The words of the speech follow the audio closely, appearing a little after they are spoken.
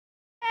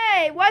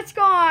Hey, what's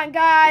going on,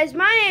 guys?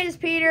 My name is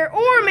Peter,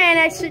 or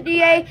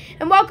ManXDA,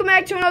 and welcome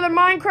back to another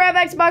Minecraft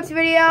Xbox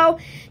video.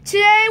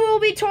 Today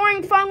we'll be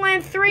touring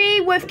Funland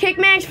 3 with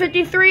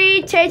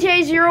KickMax53,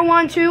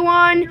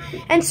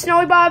 Tay0121, and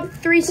Snowy Bob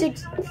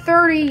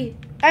 30.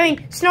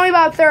 Snowy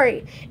Bob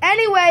 30.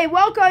 Anyway,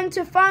 welcome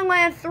to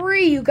Funland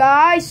 3, you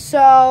guys.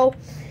 So,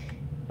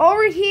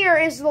 over here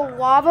is the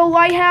lava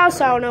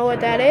lighthouse. I don't know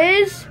what that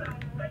is.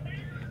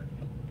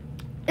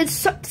 It's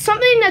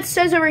something that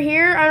says over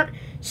here,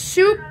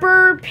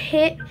 Super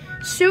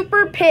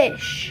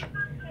Pish.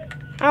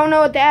 I don't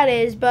know what that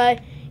is, but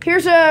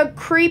here's a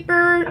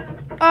creeper,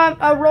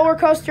 a roller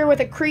coaster with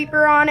a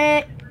creeper on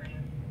it.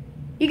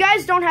 You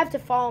guys don't have to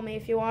follow me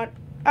if you want.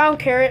 I don't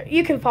care.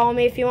 You can follow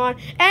me if you want.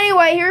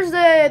 Anyway, here's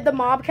the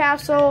mob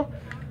castle.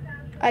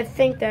 I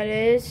think that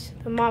is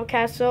the mob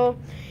castle.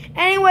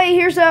 Anyway,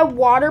 here's a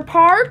water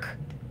park.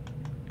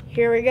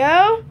 Here we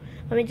go.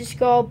 Let me just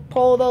go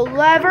pull the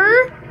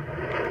lever.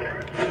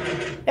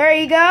 There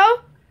you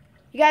go.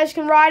 You guys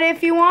can ride it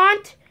if you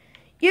want.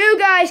 You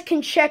guys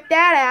can check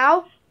that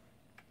out.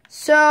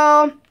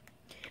 So,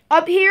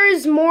 up here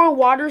is more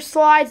water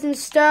slides and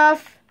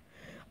stuff.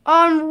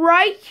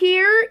 Right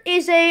here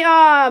is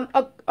a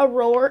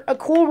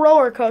cool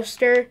roller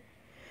coaster.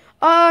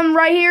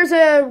 Right here's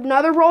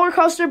another roller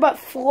coaster, but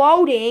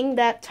floating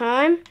that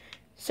time.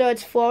 So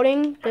it's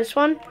floating. This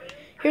one.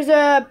 Here's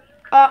a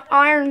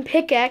iron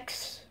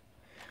pickaxe.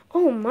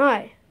 Oh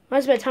my!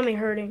 Why's my tummy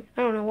hurting?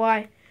 I don't know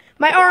why.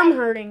 My arm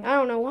hurting. I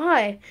don't know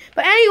why.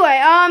 But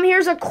anyway,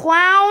 here's a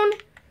clown.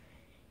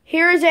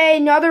 Here's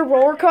another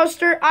roller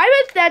coaster.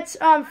 I bet that's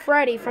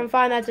Freddy from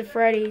Five Nights at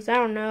Freddy's. I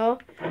don't know.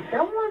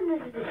 Someone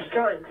is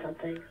destroying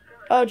something.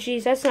 Oh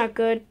jeez, that's not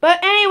good.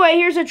 But anyway,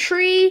 here's a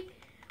tree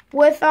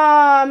with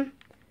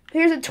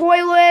here's a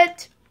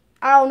toilet.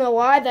 I don't know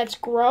why. That's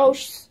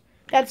gross.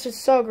 That's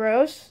just so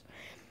gross.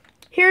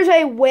 Here's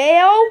a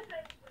whale.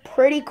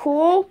 Pretty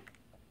cool.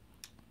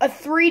 A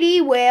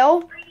 3D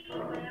whale.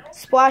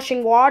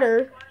 Splashing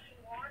water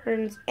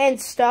and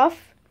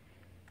stuff.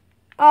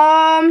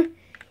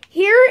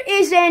 Here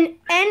is an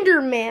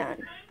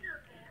Enderman.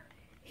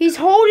 He's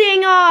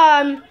holding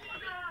oh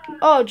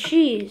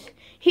jeez.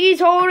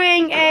 He's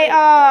holding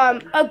a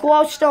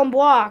glowstone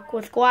block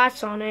with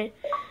glass on it.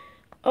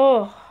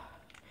 Oh.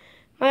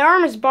 My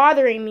arm is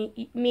bothering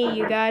me,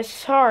 you guys.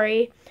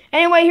 Sorry.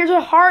 Anyway, here's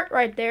a heart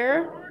right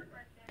there.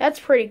 That's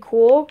pretty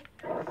cool.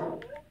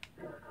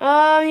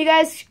 You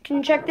guys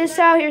can check this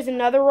out. Here's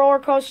another roller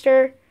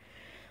coaster.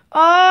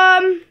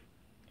 Here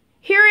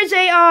is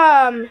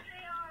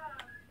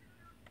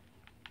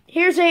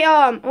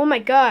oh my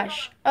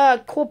gosh, a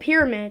cool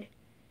pyramid.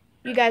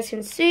 You guys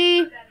can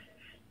see.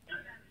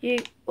 You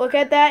look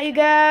at that, you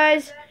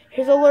guys.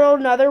 Here's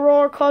another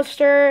roller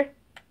coaster.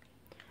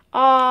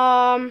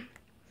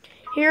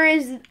 Here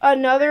is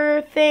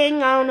another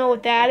thing. I don't know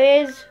what that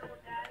is.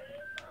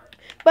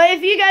 But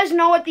if you guys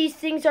know what these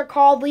things are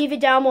called, leave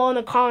it down below in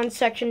the comment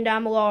section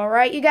down below,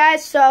 alright, you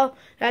guys? So,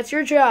 that's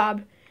your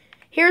job.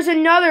 Here's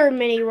another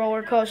mini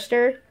roller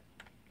coaster.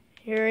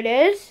 Here it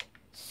is.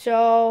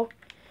 So,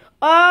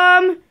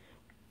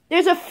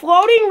 there's a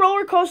floating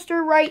roller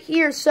coaster right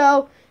here.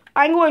 So,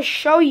 I'm going to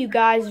show you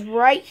guys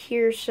right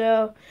here.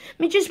 So, let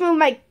me just move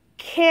my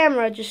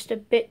camera just a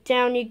bit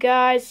down, you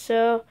guys.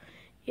 So,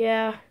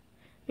 yeah.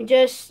 Let me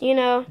just,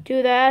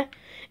 do that.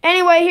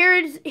 Anyway,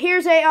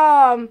 here's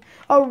a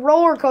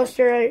roller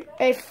coaster,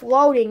 a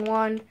floating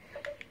one.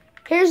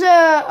 Here's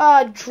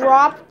a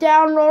drop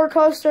down roller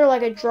coaster,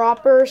 like a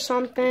dropper or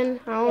something.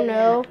 I don't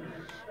know.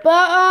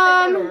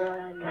 But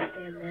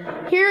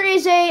here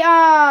is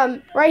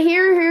right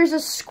here's a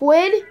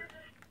squid.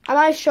 I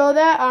might show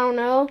that. I don't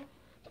know.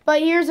 But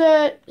here's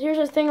a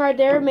thing right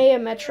there, maybe a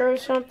metro or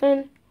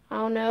something. I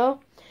don't know.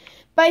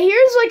 But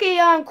here's like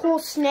a cool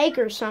snake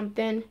or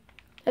something.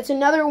 That's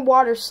another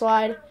water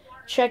slide.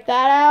 Check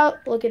that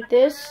out. Look at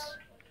this.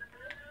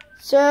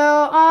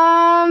 So,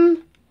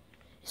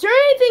 is there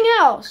anything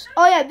else?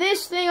 Oh yeah,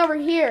 this thing over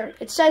here.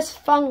 It says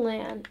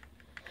Funland.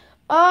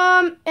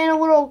 And a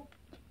little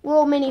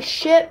mini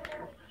ship.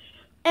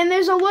 And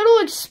there's a little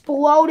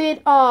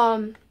exploded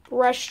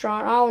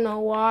restaurant. I don't know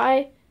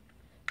why.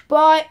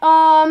 But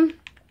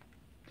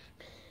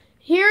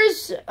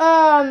here's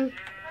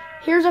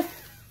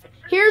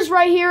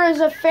right here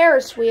is a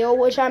Ferris wheel,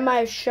 which I might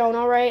have shown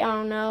already. I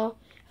don't know.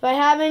 If I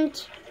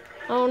haven't,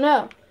 I don't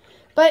know.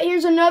 But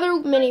here's another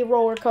mini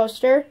roller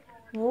coaster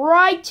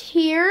right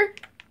here.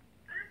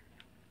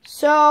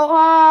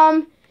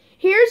 So,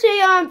 here's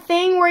a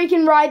thing where you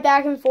can ride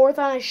back and forth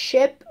on a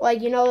ship.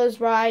 Like,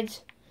 those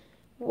rides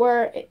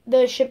where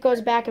the ship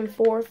goes back and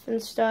forth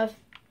and stuff.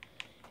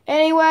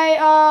 Anyway,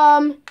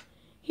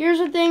 here's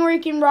a thing where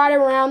you can ride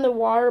around the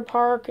water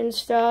park and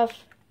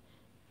stuff.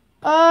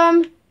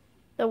 The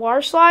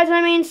water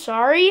slides,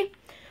 sorry.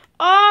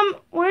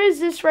 What is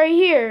this right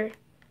here?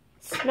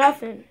 It's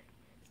nothing.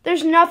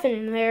 There's nothing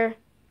in there.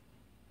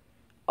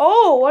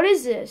 Oh, what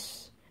is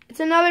this? It's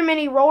another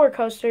mini roller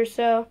coaster,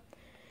 so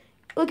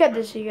look at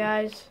this, you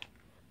guys.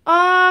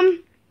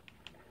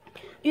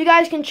 you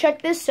guys can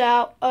check this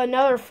out,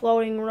 another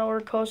floating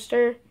roller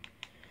coaster.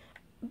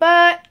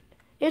 But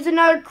here's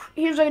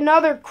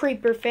another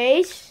creeper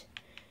face.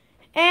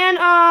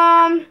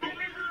 And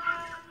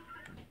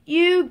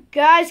you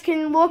guys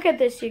can look at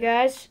this, you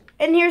guys.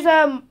 And here's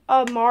a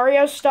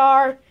Mario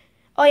star.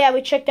 Oh yeah,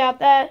 we checked out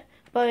that,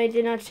 but I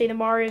did not see the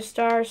Mario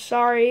star.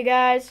 Sorry, you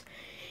guys.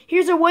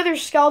 Here's a wither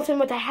skeleton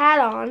with a hat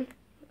on,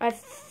 I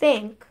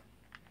think.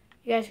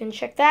 You guys can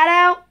check that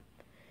out.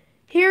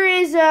 Here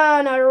is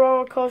another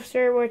roller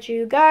coaster, which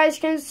you guys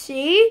can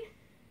see.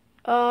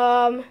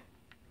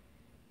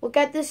 Look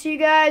at this, you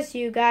guys.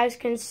 You guys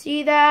can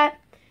see that.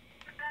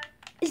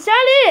 Is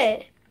that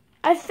it?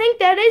 I think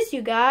that is,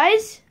 you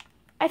guys.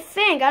 I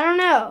don't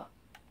know.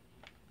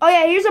 Oh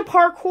yeah, here's a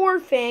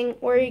parkour thing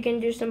where you can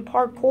do some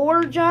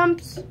parkour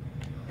jumps.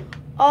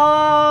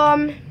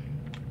 Let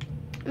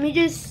me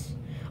just,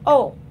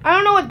 oh, I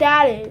don't know what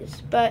that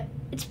is, but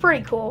it's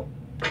pretty cool.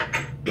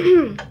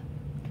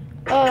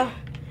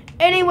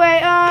 Anyway,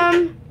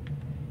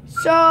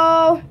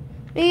 so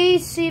let me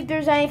see if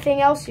there's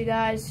anything else, you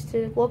guys,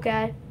 to look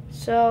at.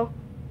 So,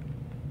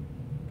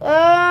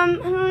 I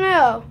don't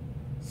know.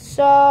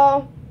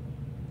 So,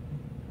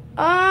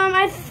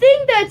 I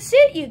think that's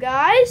it, you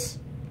guys.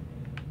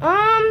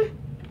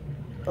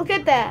 Look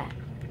at that.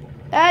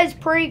 That is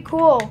pretty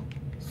cool.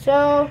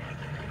 So,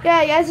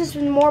 yeah, guys, this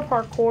is more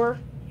parkour.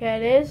 Yeah,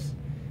 it is.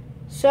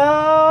 So,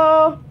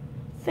 I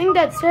think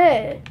that's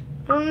it.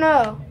 I don't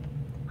know.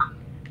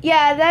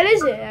 Yeah, that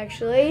is it,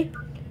 actually.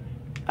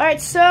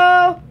 Alright,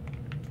 so,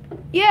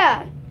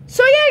 yeah.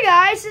 So, yeah,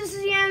 guys, this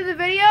is the end of the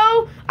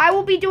video. I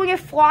will be doing a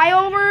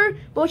flyover,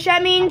 which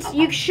that means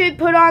you should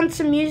put on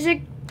some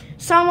music.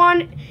 If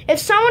someone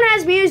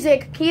has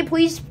music, can you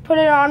please put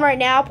it on right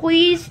now,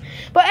 please?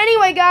 But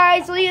anyway,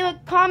 guys, leave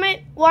a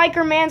comment, like,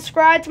 or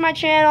subscribe to my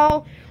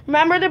channel.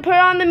 Remember to put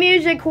on the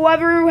music,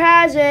 whoever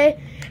has it.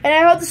 And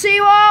I hope to see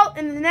you all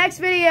in the next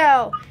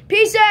video.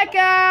 Peace out,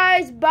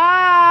 guys. Bye.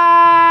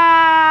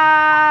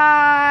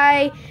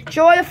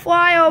 Enjoy the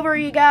flyover,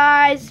 you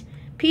guys.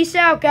 Peace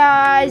out,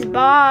 guys.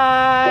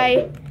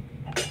 Bye.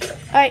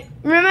 Alright,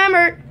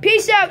 remember,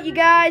 peace out, you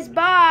guys.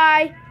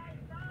 Bye.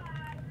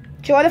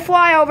 Enjoy the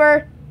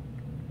flyover.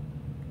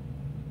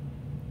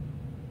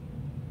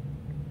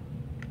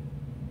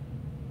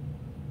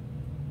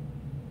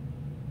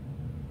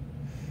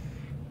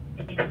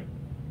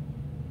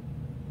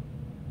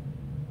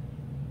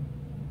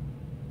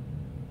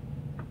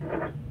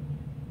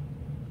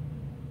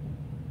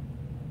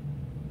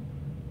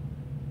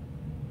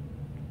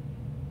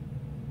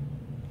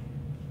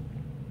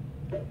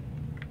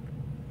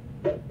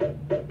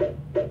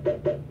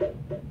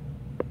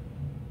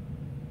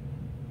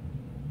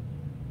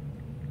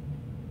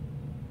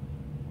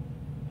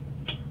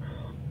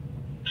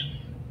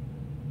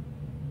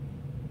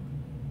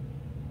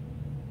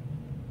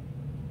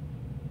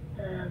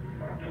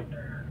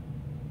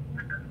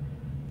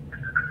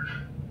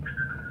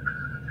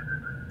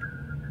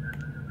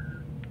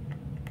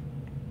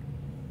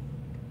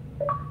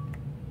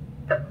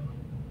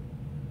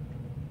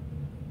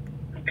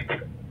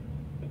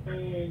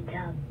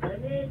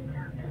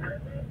 And